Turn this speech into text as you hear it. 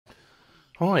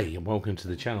Hi and welcome to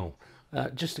the channel.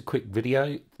 Just a quick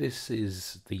video. This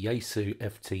is the Yaesu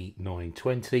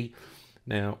FT-920.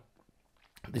 Now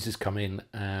this has come in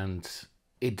and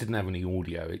it didn't have any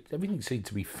audio. Everything seemed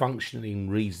to be functioning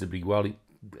reasonably well. It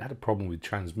had a problem with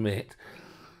transmit.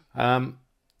 I've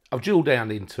drilled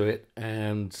down into it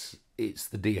and it's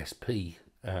the DSP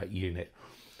unit.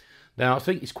 Now I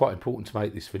think it's quite important to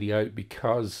make this video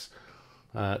because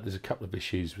there's a couple of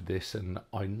issues with this, and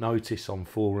I notice on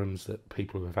forums that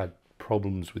people have had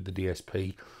problems with the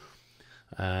DSP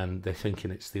and they're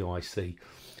thinking it's the IC.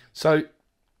 So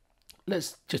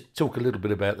let's just talk a little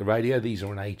bit about the radio. These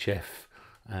are an HF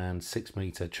and 6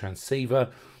 meter transceiver.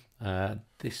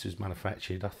 This was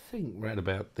manufactured, I think, around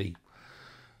about the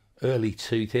early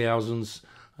 2000s.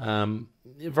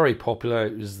 Very popular.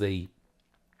 It was the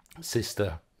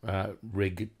sister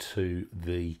rig to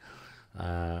the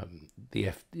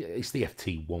it's the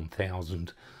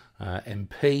FT-1000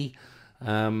 MP,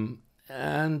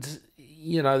 and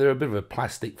you know, they're a bit of a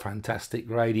plastic fantastic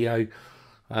radio.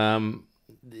 I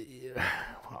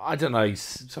don't know,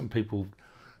 some people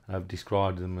have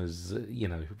described them as you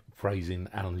know, phrasing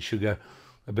Alan Sugar,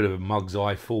 a bit of a mug's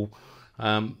eyeful.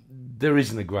 There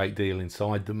isn't a great deal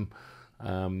inside them,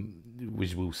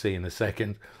 which we'll see in a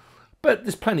second. But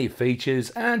there's plenty of features,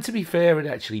 and to be fair, it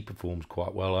actually performs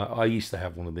quite well. I used to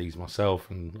have one of these myself,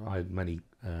 and I had many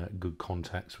good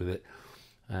contacts with it,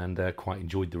 and quite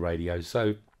enjoyed the radio.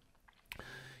 So,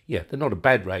 yeah, they're not a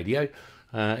bad radio,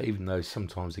 even though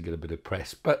sometimes they get a bit of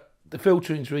press. But the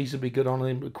filtering's reasonably good on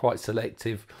them, but quite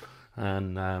selective,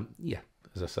 and yeah,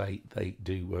 as I say, they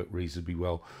do work reasonably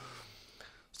well.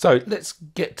 So let's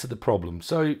get to the problem.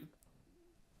 So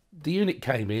the unit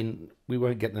came in, we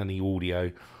weren't getting any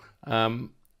audio.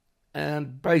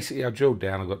 And basically I drilled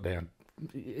down, I got down,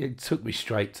 it took me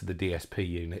straight to the DSP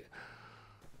unit.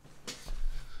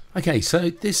 Okay, so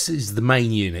this is the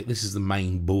main unit, this is the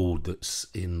main board that's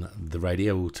in the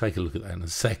radio. We'll take a look at that in a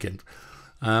second.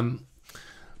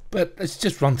 But let's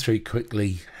just run through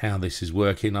quickly how this is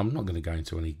working. I'm not going to go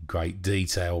into any great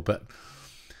detail, but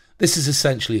this is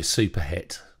essentially a super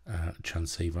het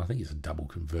transceiver. I think it's a double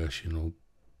conversion, or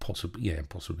possibly, yeah,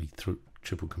 possibly through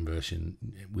triple conversion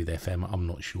with FM. I'm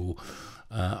not sure.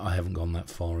 I haven't gone that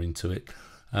far into it.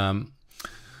 But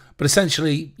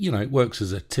essentially, you know, it works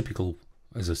as a typical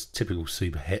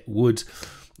super het would.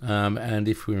 And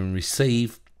if we're in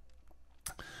receive,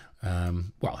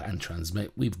 well, and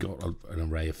transmit, we've got an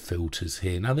array of filters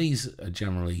here. Now these are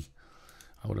generally,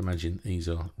 I would imagine these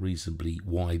are reasonably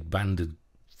wide banded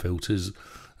filters,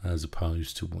 as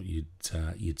opposed to what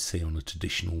you'd see on a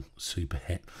traditional super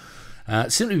het.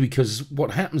 Simply because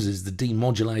what happens is the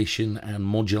demodulation and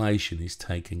modulation is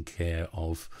taken care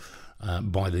of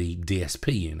by the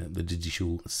DSP unit, the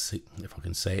digital, if I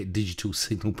can say it, digital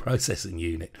signal processing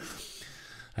unit.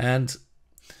 And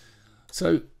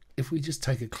so if we just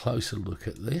take a closer look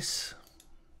at this,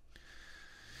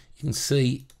 you can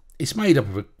see it's made up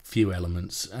of a few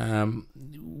elements.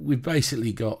 We've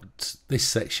basically got this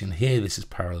section here. This is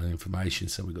parallel information,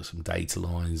 so we've got some data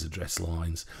lines, address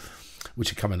lines,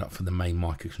 which are coming up for the main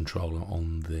microcontroller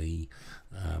on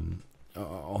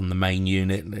the main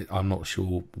unit. I'm not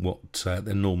sure what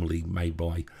they're normally made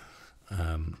by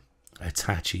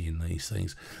Hitachi in these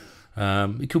things.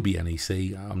 It could be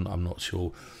NEC. I'm not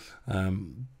sure,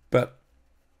 but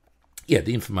yeah,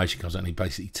 the information comes out and it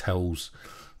basically tells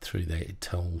through there. It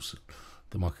tells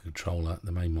the microcontroller,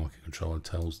 the main microcontroller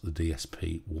tells the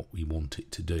DSP what we want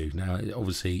it to do. Now,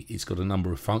 obviously, it's got a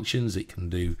number of functions. It can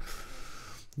do,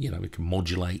 you know, it can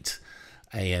modulate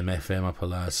AM, FM, upper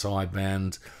lower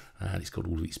sideband, and it's got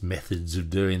all its methods of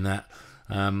doing that.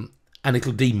 And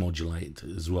it'll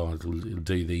demodulate as well. It'll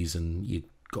do these, and you've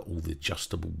got all the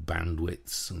adjustable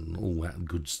bandwidths and all that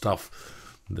good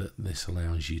stuff that this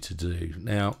allows you to do.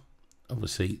 Now,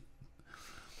 obviously,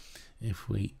 if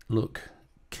we look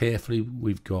carefully,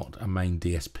 we've got a main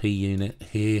DSP unit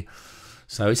here.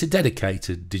 So it's a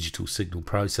dedicated digital signal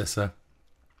processor.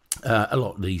 A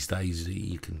lot these days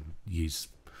you can use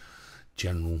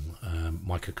general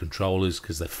microcontrollers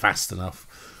because they're fast enough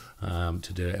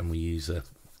to do it, and we use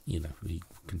you know, we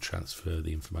can transfer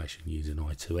the information using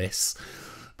I2S,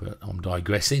 but I'm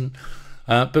digressing.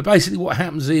 But basically what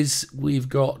happens is we've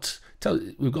got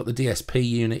the DSP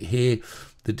unit here.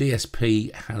 The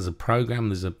DSP has a program.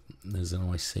 There's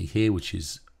an IC here which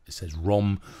is, it says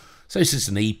ROM, so it's just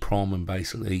an EEPROM, and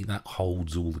basically that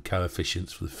holds all the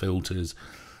coefficients for the filters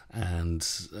and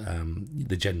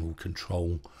the general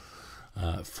control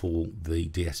for the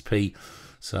DSP.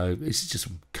 So it's just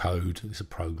code. It's a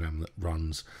program that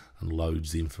runs and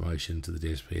loads the information to the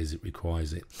DSP as it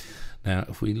requires it. Now,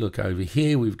 if we look over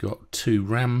here, we've got two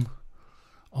RAM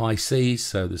ICs,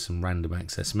 so there's some random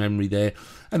access memory there,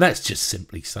 and that's just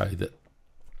simply so that,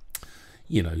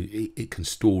 you know, it can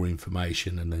store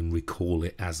information and then recall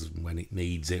it as and when it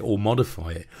needs it, or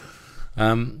modify it.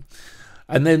 And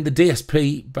then the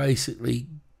DSP basically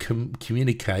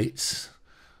communicates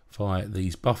via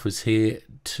these buffers here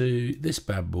to this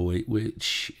bad boy,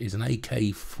 which is an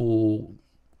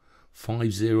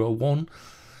AK4501.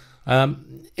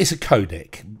 It's a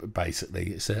codec,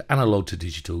 basically. It's an analog to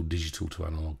digital, digital to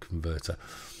analog converter.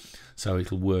 So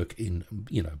it'll work in,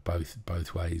 you know,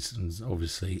 both ways. And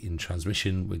obviously in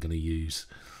transmission, we're going to use,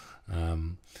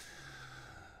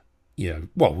 you know,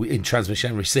 well, in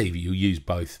transmission and receive, you'll use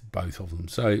both of them.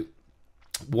 So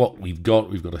what we've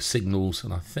got a signals,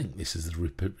 and I think this is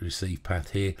the receive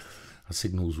path here. Our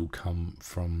signals will come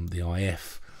from the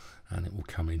IF, and it will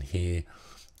come in here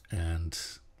and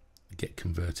get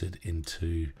converted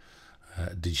into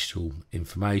digital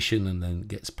information, and then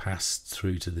gets passed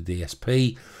through to the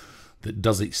DSP that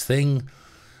does its thing,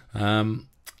 and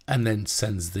then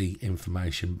sends the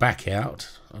information back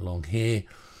out along here.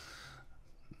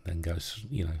 Then goes,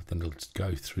 you know, then it'll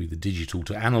go through the digital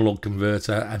to analog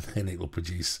converter, and then it will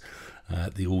produce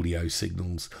the audio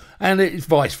signals, and it's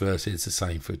vice versa. It's the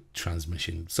same for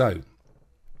transmission. So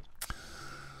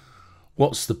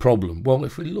what's the problem? Well,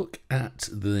 if we look at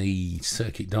the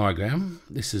circuit diagram,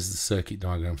 this is the circuit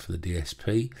diagram for the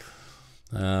DSP.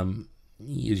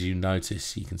 As you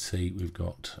notice, you can see we've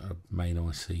got a main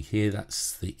IC here.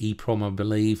 That's the EEPROM, I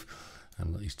believe. And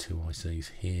we've got these two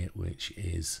ICs here, which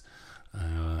is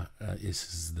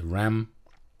this is the RAM.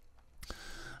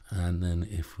 And then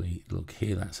if we look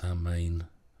here, that's our main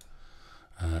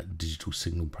digital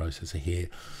signal processor here.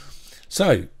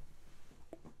 So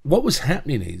what was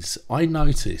happening is I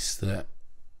noticed that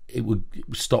it would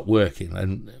stop working,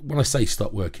 and when I say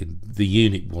stop working, the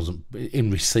unit wasn't in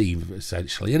receive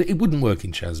essentially, and it wouldn't work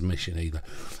in transmission either.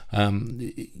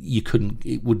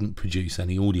 It wouldn't produce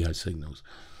any audio signals.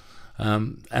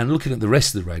 And looking at the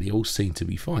rest of the radio, all seemed to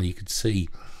be fine. You could see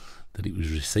that it was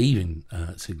receiving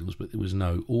signals, but there was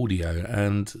no audio.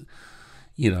 And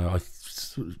you know, I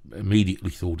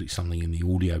immediately thought it's something in the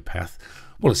audio path.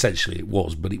 Well, essentially it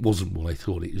was, but it wasn't what I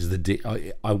thought. It was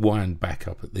I wound back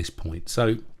up at this point.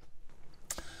 So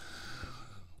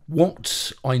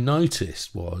what I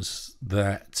noticed was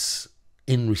that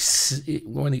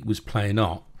when it was playing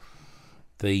up,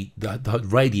 the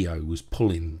radio was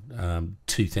pulling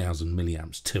 2,000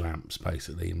 milliamps, 2 amps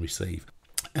basically in receive,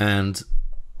 and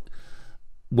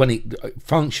when it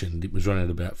functioned, it was running at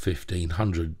about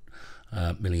 1,500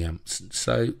 milliamps.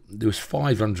 So there was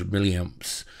 500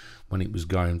 milliamps when it was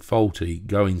going faulty,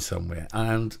 going somewhere.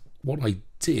 And what I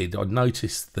did, I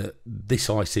noticed that this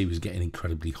IC was getting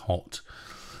incredibly hot,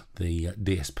 the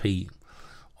DSP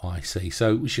IC.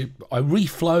 So I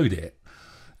reflowed it,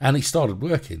 and it started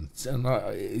working. And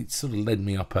it sort of led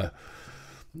me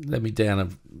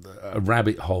down a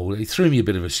rabbit hole. It threw me a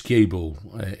bit of a skew ball,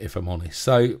 if I'm honest.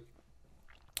 So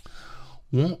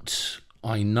what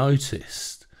I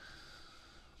noticed,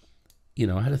 you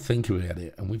know, I had to think about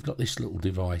it, and we've got this little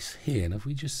device here, and if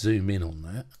we just zoom in on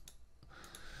that,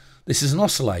 this is an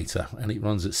oscillator, and it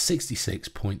runs at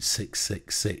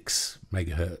 66.666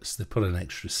 megahertz. They put an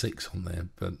extra 6 on there,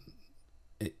 but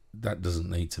that doesn't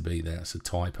need to be there. It's a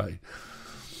typo.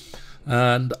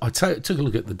 And I took a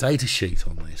look at the data sheet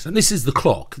on this, and this is the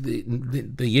clock. The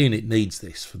unit needs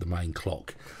this for the main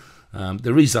clock.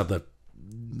 There is other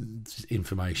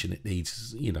information it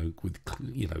needs, you know, with,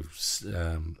 you know,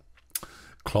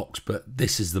 clocks, but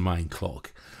this is the main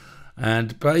clock.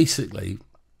 And basically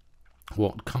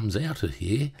what comes out of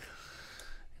here,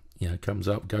 you know, comes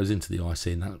up, goes into the IC,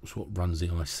 and that's what runs the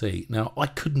IC. Now I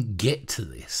couldn't get to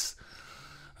this,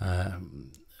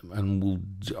 and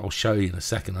I'll show you in a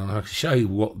second, and I'll show you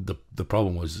what the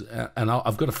problem was. And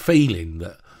I've got a feeling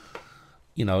that,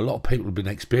 you know, a lot of people have been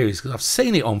experienced, because I've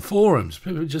seen it on forums.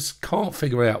 People just can't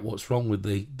figure out what's wrong with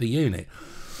the unit,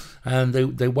 and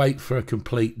they wait for a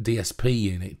complete DSP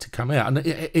unit to come out, and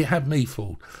it had me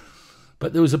fooled.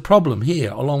 But there was a problem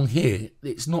here, along here.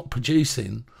 It's not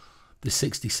producing the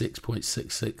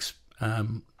 66.66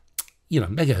 you know,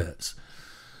 megahertz.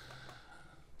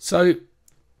 So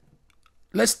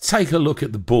let's take a look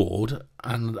at the board,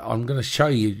 and I'm going to show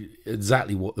you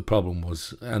exactly what the problem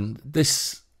was. And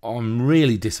this, I'm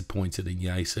really disappointed in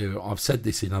Yaesu. I've said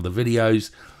this in other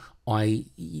videos.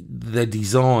 Their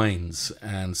designs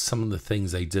and some of the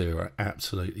things they do are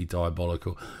absolutely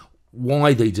diabolical.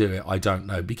 Why they do it, I don't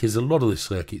know, because a lot of the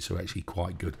circuits are actually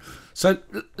quite good. So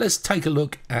let's take a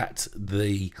look at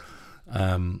the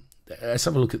let's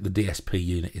have a look at the DSP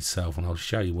unit itself, and I'll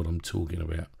show you what I'm talking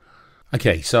about.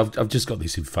 Okay, so I've just got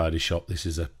this in Photoshop. This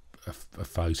is a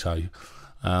photo,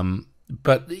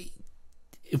 but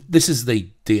if this is the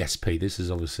DSP. This is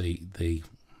obviously the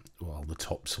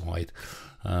top side.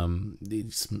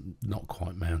 It's not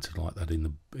quite mounted like that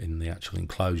in the actual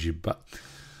enclosure, but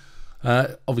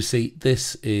obviously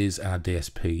this is our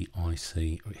DSP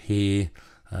IC here.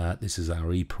 This is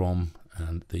our EEPROM,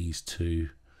 and these two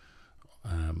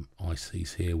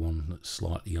ICs here, one that's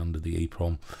slightly under the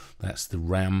EEPROM, that's the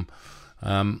RAM,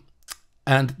 and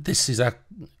this is our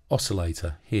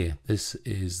oscillator here. This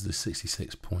is the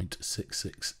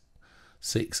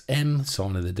 66.666N,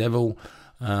 sign of the devil,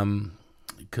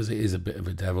 because it is a bit of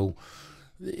a devil.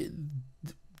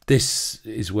 This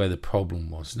is where the problem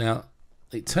was. Now,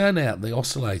 it turned out the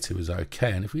oscillator was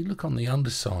okay, and if we look on the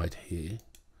underside here,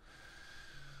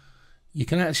 you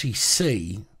can actually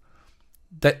see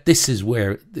that this is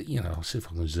where, I'll see if I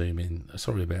can zoom in.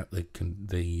 Sorry about the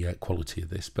quality of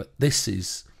this, but this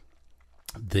is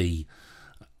the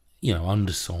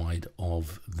underside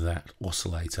of that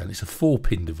oscillator, and it's a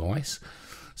 4-pin device.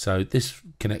 So this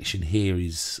connection here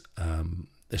is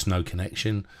there's no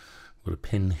connection. We've got a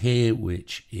pin here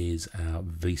which is our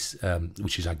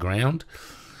which is our ground.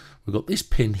 We've got this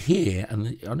pin here, and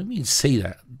I don't know if you can see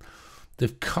that.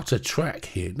 They've cut a track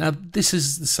here. Now, this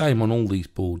is the same on all these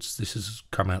boards. This has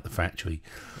come out the factory.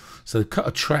 So they've cut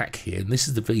a track here, and this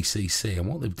is the VCC. And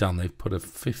what they've done, they've put a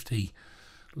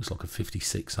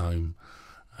 56 ohm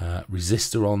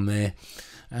resistor on there.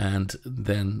 And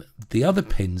then the other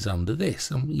pins under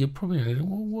this. And you're probably thinking,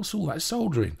 well, what's all that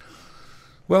soldering?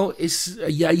 Well, it's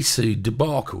a Yaesu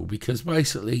debacle, because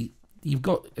basically you've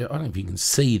got, I don't know if you can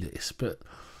see this, but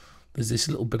there's this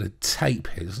little bit of tape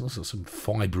here. There's also some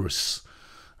fibrous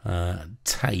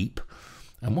tape,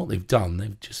 and what they've done,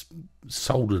 they've just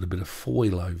soldered a bit of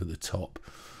foil over the top,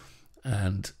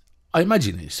 and I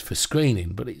imagine it's for screening,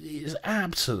 but it is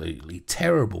absolutely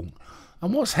terrible.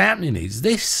 And what's happening is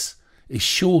this is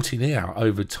shorting out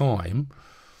over time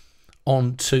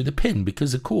onto the pin,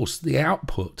 because of course the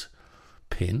output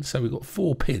pin, so we've got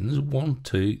 4 pins, 1,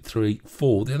 2, 3,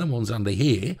 4, the other one's under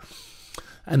here,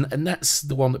 and that's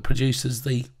the one that produces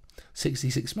the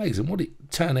 66 megs. And what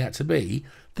it turned out to be,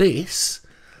 this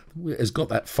has got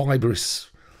that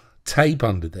fibrous tape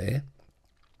under there,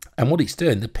 and what it's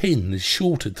doing, the pin is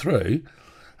shorted through,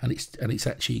 and it's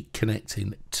actually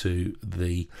connecting to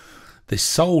this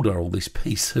solder, or this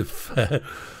piece of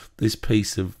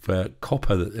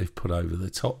copper that they've put over the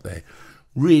top there.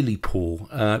 Really poor,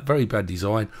 very bad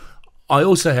design. I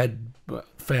also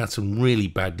found some really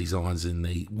bad designs in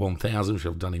the 1000, which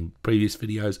I've done in previous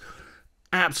videos.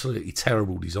 Absolutely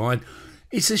terrible design.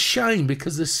 It's a shame,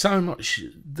 because there's so much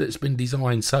that's been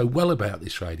designed so well about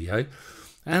this radio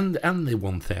and the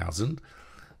 1000,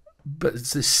 but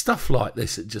it's this stuff like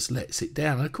this that just lets it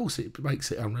down, and of course it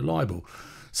makes it unreliable.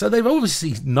 So they've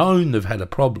obviously known they've had a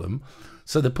problem,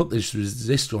 so they put this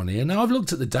resistor on here. Now, I've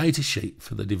looked at the data sheet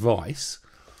for the device,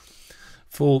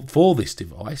 for this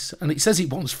device, and it says it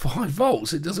wants 5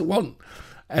 volts. It doesn't want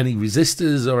any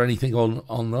resistors or anything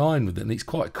online with it, and it's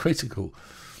quite critical.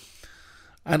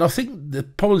 And I think the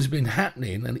problem's been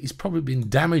happening, and it's probably been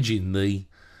damaging the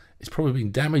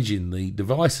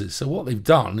devices. So what they've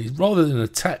done is, rather than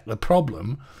attack the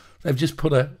problem, they've just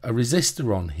put a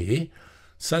resistor on here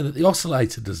so that the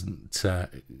oscillator doesn't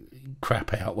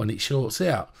crap out when it shorts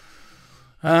out.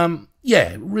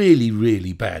 Yeah, really,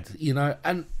 really bad, and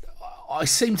I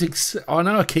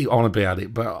know I keep on about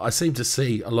it, but I seem to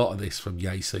see a lot of this from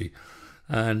Yaesu,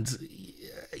 and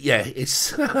yeah,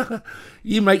 it's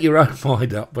you make your own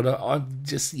mind up, but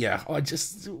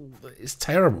it's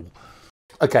terrible.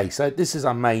 Okay, so this is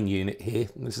our main unit here.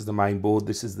 This is the main board.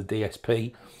 This is the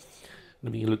DSP.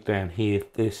 Let me look down here.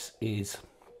 This is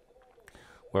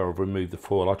where I've removed the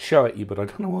foil. I'd show it you, but I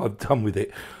don't know what I've done with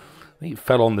it. I think it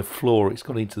fell on the floor. It's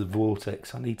gone into the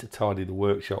vortex. I need to tidy the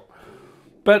workshop.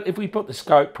 But if we put the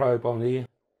scope probe on here,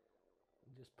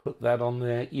 just put that on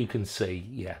there, you can see,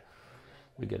 yeah,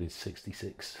 we're getting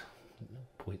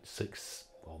 66.6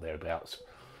 or thereabouts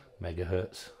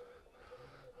megahertz.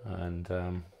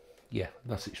 And yeah,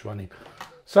 thus it's running.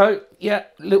 So yeah,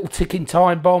 little ticking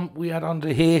time bomb we had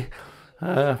under here.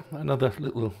 Another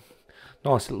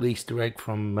nice little Easter egg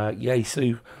from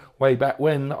Yaesu way back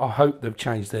when. I hope they've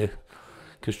changed their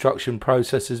construction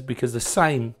processes, because the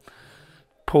same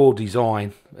poor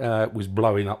design was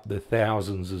blowing up the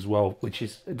thousands as well, which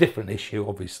is a different issue.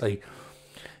 Obviously,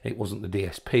 it wasn't the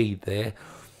DSP there,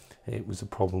 it was a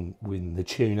problem with the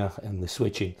tuner and the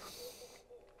switching.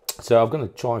 So I'm going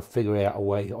to try and figure out a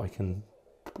way I can,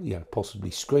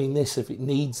 possibly screen this if it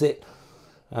needs it.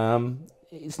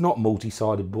 It's not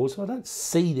multi-sided board, so I don't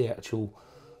see the actual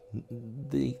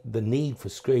the need for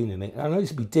screening it. I know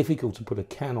it's be difficult to put a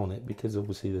can on it because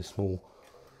obviously there's a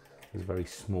very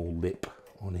small lip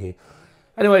on here.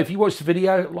 Anyway, if you watched the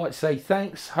video, I'd like to say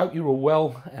thanks. Hope you're all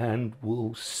well, and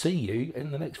we'll see you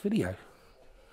in the next video.